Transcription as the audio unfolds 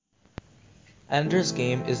Ender's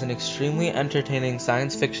Game is an extremely entertaining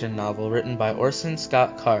science fiction novel written by Orson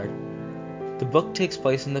Scott Card. The book takes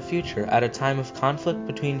place in the future at a time of conflict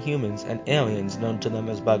between humans and aliens known to them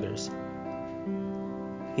as buggers.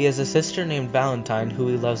 He has a sister named Valentine who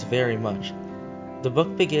he loves very much. The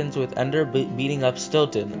book begins with Ender beating up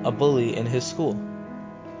Stilton, a bully in his school.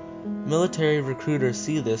 Military recruiters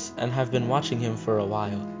see this and have been watching him for a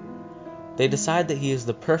while. They decide that he is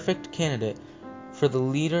the perfect candidate for the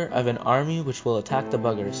leader of an army which will attack the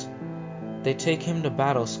buggers. They take him to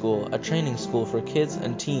Battle School, a training school for kids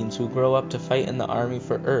and teens who grow up to fight in the army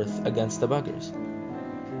for Earth against the buggers.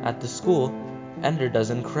 At the school, Ender does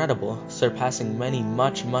incredible, surpassing many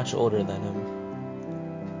much older than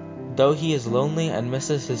him. Though he is lonely and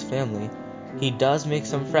misses his family, he does make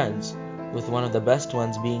some friends, with one of the best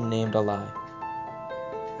ones being named Eli.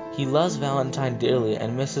 He loves Valentine dearly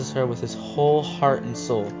and misses her with his whole heart and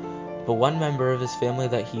soul, but one member of his family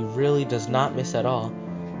that he really does not miss at all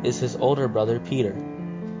is his older brother Peter.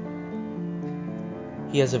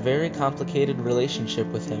 He has a very complicated relationship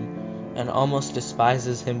with him and almost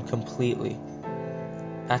despises him completely.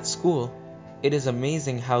 At school, it is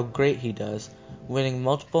amazing how great he does, winning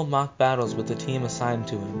multiple mock battles with the team assigned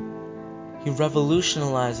to him. He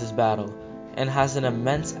revolutionizes battle and has an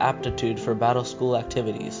immense aptitude for battle school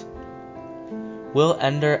activities. Will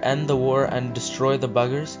Ender end the war and destroy the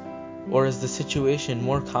buggers, or is the situation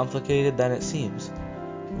more complicated than it seems?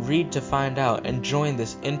 Read to find out and join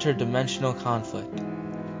this interdimensional conflict.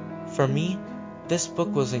 For me, this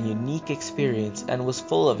book was a unique experience and was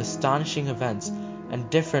full of astonishing events and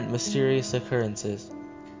different mysterious occurrences.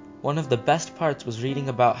 One of the best parts was reading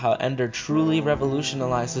about how Ender truly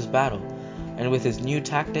revolutionizes battle, and with his new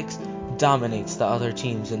tactics, dominates the other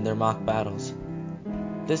teams in their mock battles.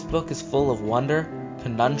 This book is full of wonder,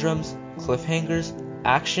 conundrums, cliffhangers,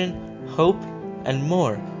 action, hope, and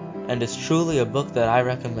more, and is truly a book that I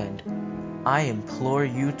recommend. I implore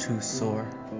you to soar.